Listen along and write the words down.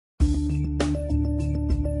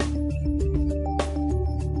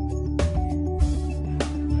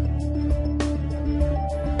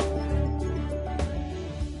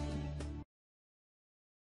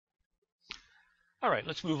right,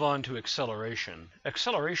 let's move on to acceleration.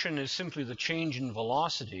 Acceleration is simply the change in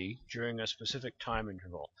velocity during a specific time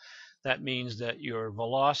interval. That means that your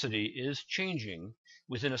velocity is changing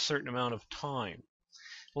within a certain amount of time.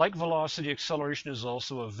 Like velocity, acceleration is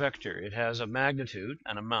also a vector. It has a magnitude,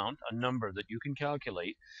 an amount, a number that you can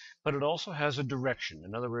calculate, but it also has a direction.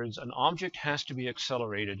 In other words, an object has to be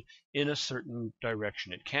accelerated in a certain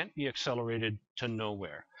direction. It can't be accelerated to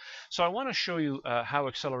nowhere. So I want to show you how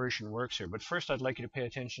acceleration works here, but first I'd like you to pay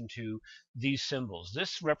attention to these symbols.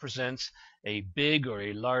 This represents a big or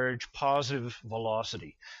a large positive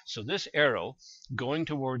velocity. So this arrow going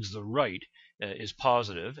towards the right is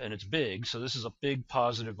positive, and it's big, so this is a big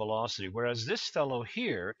positive velocity, whereas this fellow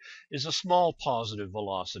here is a small positive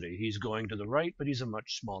velocity. He's going to the right, but he's a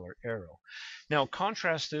much smaller arrow. Now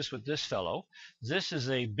contrast this with this fellow. This is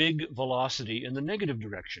a big velocity in the negative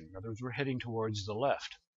direction. In other words, we're heading towards the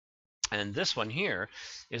left. And this one here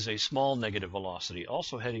is a small negative velocity,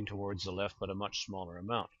 also heading towards the left, but a much smaller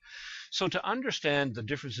amount. So to understand the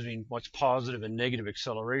difference between what's positive and negative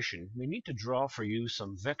acceleration, we need to draw for you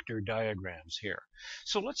some vector diagrams here.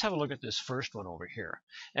 So let's have a look at this first one over here.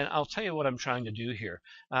 And I'll tell you what I'm trying to do here.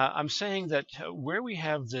 I'm saying that where we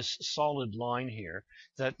have this solid line here,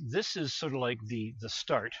 that this is sort of like the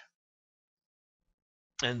start,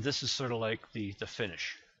 and this is sort of like the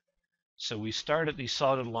finish. So we start at the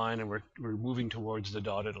solid line and we're moving towards the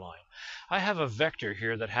dotted line. I have a vector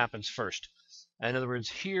here that happens first. In other words,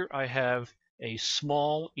 here I have a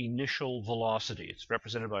small initial velocity. It's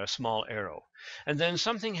represented by a small arrow. And then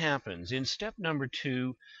something happens. In step number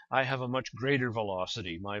 2, I have a much greater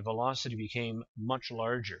velocity. My velocity became much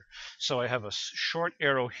larger. So I have a short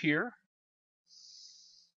arrow here,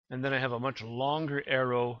 and then I have a much longer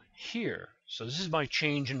arrow here. So this is my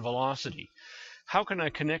change in velocity. How can I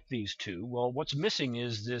connect these two? Well, what's missing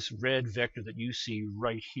is this red vector that you see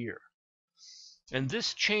right here. And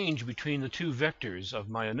this change between the two vectors of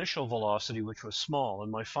my initial velocity, which was small,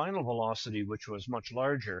 and my final velocity, which was much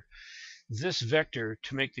larger, this vector,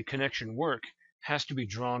 to make the connection work, has to be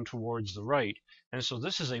drawn towards the right. And so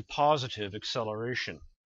this is a positive acceleration.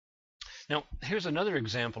 Now, here's another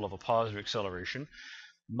example of a positive acceleration.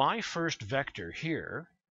 My first vector here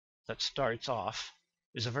that starts off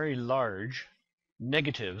is a very large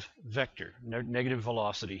negative vector, negative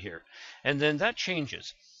velocity here. And then that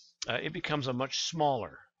changes. It becomes a much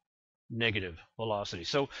smaller negative velocity.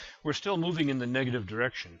 So we're still moving in the negative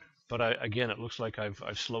direction, but again, it looks like I've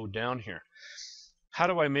slowed down here. How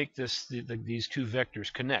do I make these two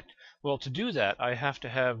vectors connect? Well, to do that, I have to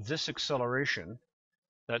have this acceleration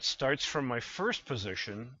that starts from my first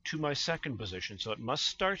position to my second position. So it must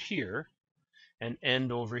start here and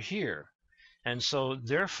end over here. And so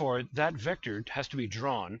therefore that vector has to be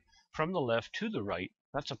drawn from the left to the right.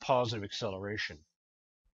 That's a positive acceleration.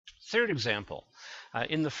 Third example,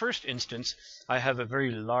 in the first instance I have a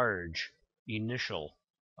very large initial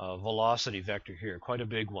velocity vector here, quite a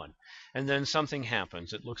big one, and then something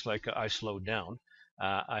happens. It looks like I slowed down.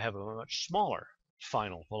 I have a much smaller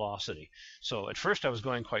final velocity. So at first I was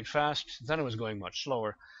going quite fast, then I was going much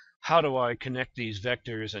slower. How do I connect these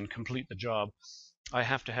vectors and complete the job? I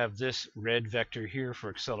have to have this red vector here for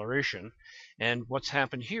acceleration, and what's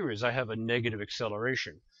happened here is I have a negative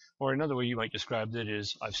acceleration. Or another way you might describe it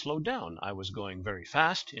is I've slowed down. I was going very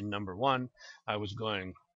fast in number 1. I was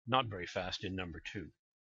going not very fast in number 2.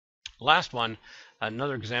 Last one,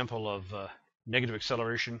 another example of negative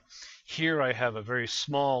acceleration. Here I have a very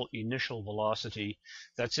small initial velocity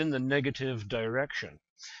that's in the negative direction.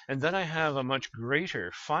 And then I have a much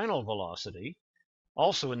greater final velocity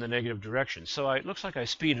also in the negative direction. So it looks like I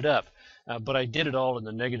speeded up, but I did it all in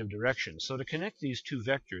the negative direction. So to connect these two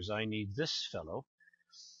vectors, I need this fellow.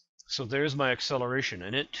 So there's my acceleration,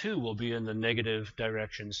 and it too will be in the negative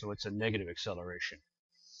direction, so it's a negative acceleration.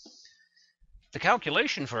 The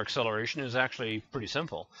calculation for acceleration is actually pretty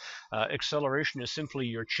simple. Acceleration is simply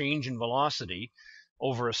your change in velocity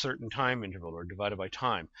over a certain time interval, or divided by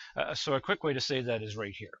time. So a quick way to say that is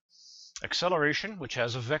right here. Acceleration, which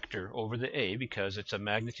has a vector over the a because it's a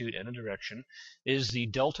magnitude and a direction, is the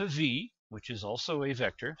delta v, which is also a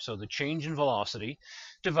vector, so the change in velocity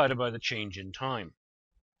divided by the change in time.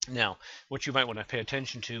 Now, what you might want to pay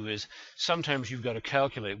attention to is sometimes you've got to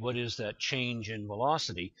calculate what is that change in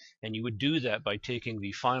velocity, and you would do that by taking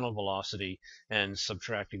the final velocity and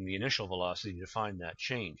subtracting the initial velocity to find that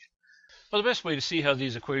change. Well, the best way to see how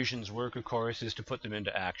these equations work, of course, is to put them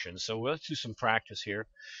into action. So let's do some practice here.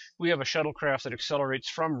 We have a shuttlecraft that accelerates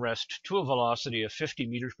from rest to a velocity of 50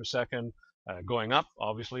 meters per second, going up,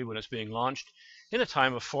 obviously, when it's being launched, in a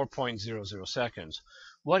time of 4.00 seconds.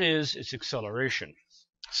 What is its acceleration?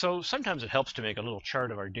 So sometimes it helps to make a little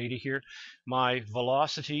chart of our data here. My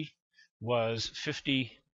velocity was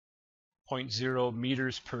 50.0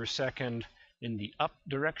 meters per second in the up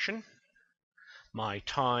direction. My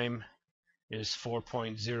time is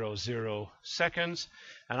 4.00 seconds,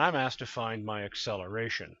 and I'm asked to find my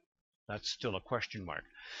acceleration. That's still a question mark.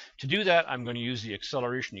 To do that, I'm going to use the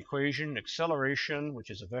acceleration equation. Acceleration, which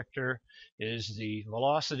is a vector, is the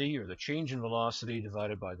velocity, or the change in velocity,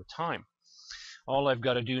 divided by the time. All I've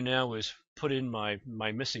got to do now is put in my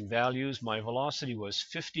missing values. My velocity was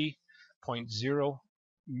 50.0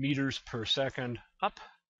 meters per second up,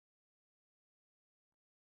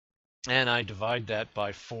 and I divide that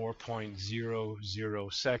by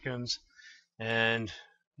 4.00 seconds, and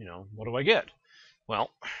what do I get?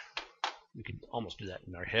 Well, we could almost do that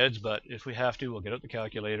in our heads, but if we have to, we'll get out the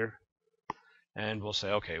calculator and we'll say,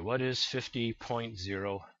 okay, what is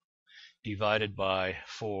 50.0 divided by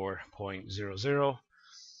 4.00?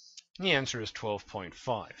 The answer is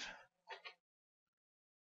 12.5.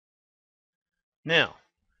 Now,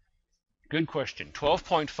 good question.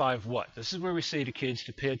 12.5 what? This is where we say to kids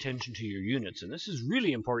to pay attention to your units, and this is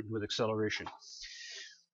really important with acceleration.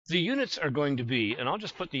 The units are going to be, and I'll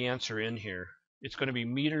just put the answer in here, it's going to be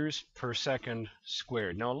meters per second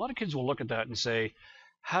squared. Now, a lot of kids will look at that and say,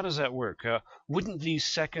 how does that work? Wouldn't these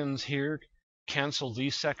seconds here cancel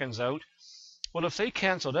these seconds out? Well, if they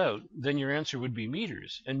canceled out, then your answer would be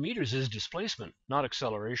meters, and meters is displacement, not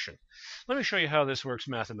acceleration. Let me show you how this works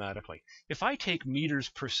mathematically. If I take meters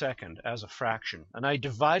per second as a fraction, and I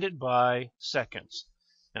divide it by seconds.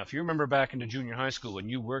 Now, if you remember back into junior high school when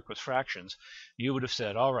you worked with fractions, you would have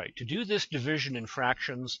said, all right, to do this division in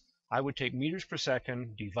fractions, I would take meters per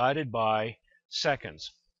second divided by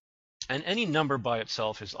seconds. And any number by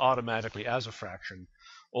itself is automatically as a fraction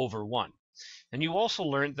over 1. And you also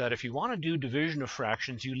learned that if you want to do division of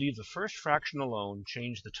fractions, you leave the first fraction alone,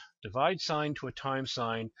 change the divide sign to a times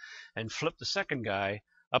sign, and flip the second guy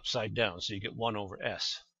upside down, so you get 1 over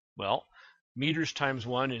s. Well, meters times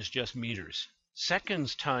 1 is just meters.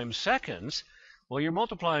 Seconds times seconds, well, you're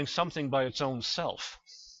multiplying something by its own self.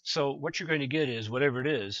 So what you're going to get is whatever it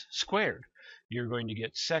is squared. You're going to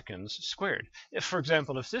get seconds squared. If, for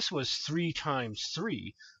example, if this was 3 times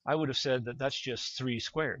 3, I would have said that that's just 3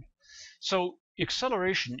 squared. So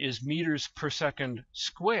acceleration is meters per second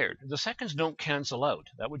squared. The seconds don't cancel out.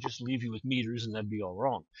 That would just leave you with meters, and that'd be all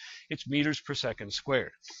wrong. It's meters per second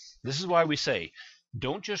squared. This is why we say,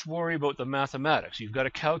 don't just worry about the mathematics. You've got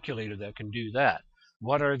a calculator that can do that.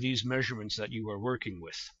 What are these measurements that you are working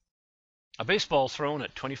with? A baseball thrown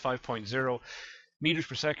at 25.0 meters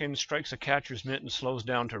per second strikes a catcher's mitt and slows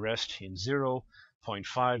down to rest in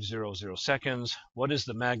 0.500 seconds. What is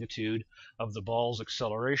the magnitude of the ball's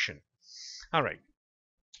acceleration? All right,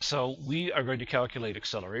 so we are going to calculate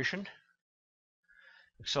acceleration.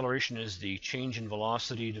 Acceleration is the change in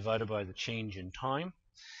velocity divided by the change in time.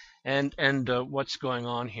 And what's going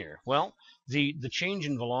on here? Well, the change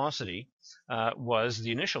in velocity was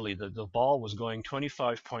initially the ball was going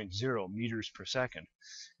 25.0 meters per second,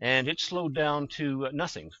 and it slowed down to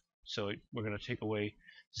nothing. So we're going to take away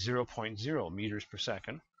 0.0 meters per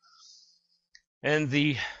second. And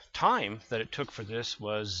the time that it took for this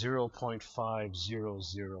was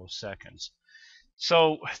 0.500 seconds.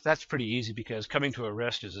 So that's pretty easy because coming to a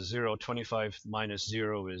rest is a 0. 25 minus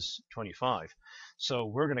 0 is 25. So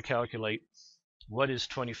we're going to calculate what is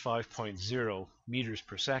 25.0 meters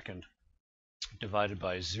per second divided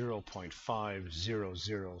by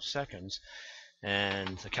 0.500 seconds.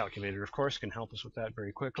 And the calculator, of course, can help us with that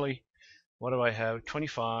very quickly. What do I have?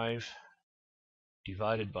 25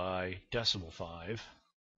 divided by decimal 5,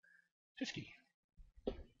 50.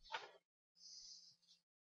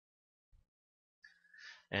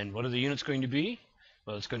 And what are the units going to be?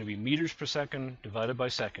 Well, it's going to be meters per second divided by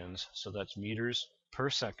seconds, so that's meters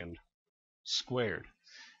per second squared.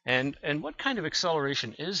 And what kind of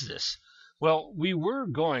acceleration is this? Well, we were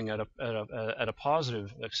going at a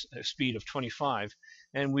positive speed of 25,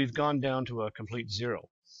 and we've gone down to a complete 0.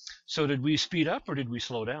 So did we speed up or did we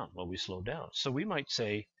slow down? Well, we slowed down. So we might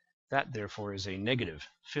say that, therefore, is a negative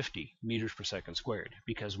 50 meters per second squared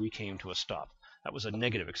because we came to a stop. That was a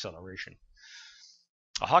negative acceleration.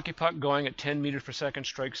 A hockey puck going at 10 meters per second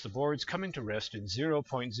strikes the boards, coming to rest in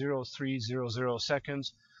 0.0300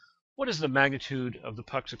 seconds. What is the magnitude of the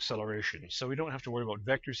puck's acceleration? So we don't have to worry about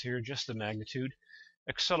vectors here, just the magnitude.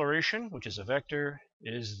 Acceleration, which is a vector,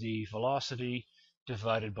 is the velocity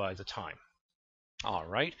divided by the time. All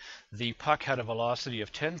right, the puck had a velocity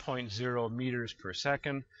of 10.0 meters per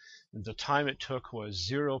second. The time it took was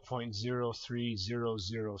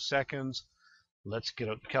 0.0300 seconds. Let's get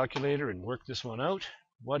out the calculator and work this one out.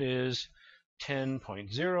 What is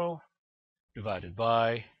 10.0 divided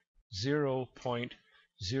by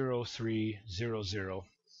 0.0300.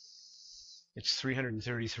 It's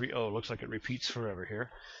 333. Oh, it looks like it repeats forever here.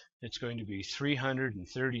 It's going to be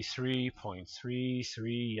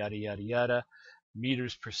 333.33 yada yada yada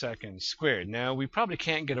meters per second squared. Now we probably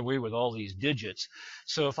can't get away with all these digits.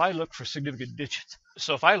 So if I look for significant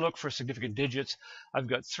digits, I've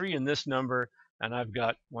got 3 in this number, and I've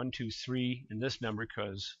got 1, 2, 3 in this number,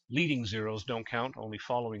 because leading zeros don't count, only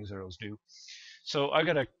following zeros do. So I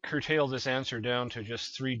got to curtail this answer down to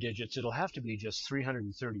just 3 digits. It'll have to be just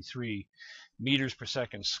 333 meters per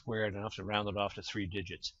second squared, and I'll have to round it off to 3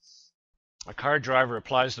 digits. A car driver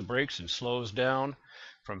applies the brakes and slows down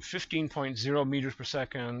from 15.0 meters per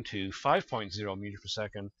second to 5.0 meters per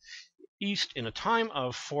second east in a time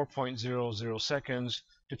of 4.00 seconds.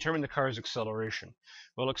 Determine the car's acceleration.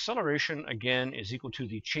 Well, acceleration, again, is equal to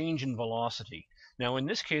the change in velocity. Now, in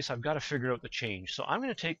this case, I've got to figure out the change. So I'm going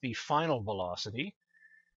to take the final velocity,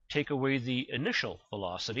 take away the initial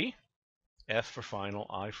velocity, F for final,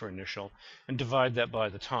 I for initial, and divide that by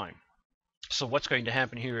the time. So what's going to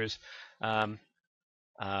happen here is my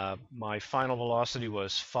final velocity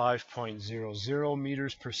was 5.00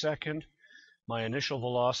 meters per second. My initial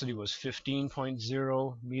velocity was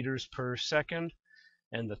 15.0 meters per second.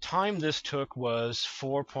 And the time this took was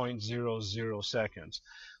 4.00 seconds.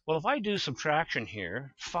 Well, if I do subtraction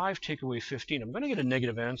here, 5 take away 15, I'm going to get a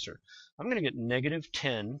negative answer. I'm going to get negative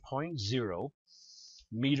 10.0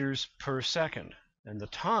 meters per second. And the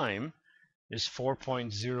time is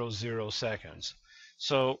 4.00 seconds.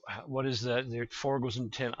 So what is that? 4 goes into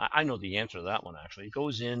 10. I know the answer to that one, actually. It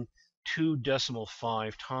goes in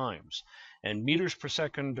 2.5 times. And meters per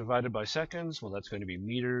second divided by seconds, well, that's going to be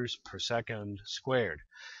meters per second squared.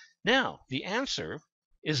 Now, the answer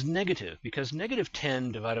is negative, because negative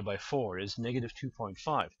 10 divided by 4 is negative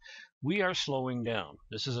 2.5. We are slowing down.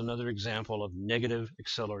 This is another example of negative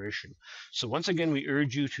acceleration. So once again, we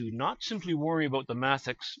urge you to not simply worry about the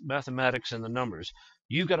mathematics and the numbers.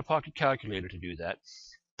 You've got a pocket calculator to do that.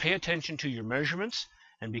 Pay attention to your measurements,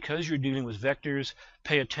 and because you're dealing with vectors,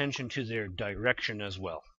 pay attention to their direction as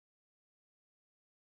well.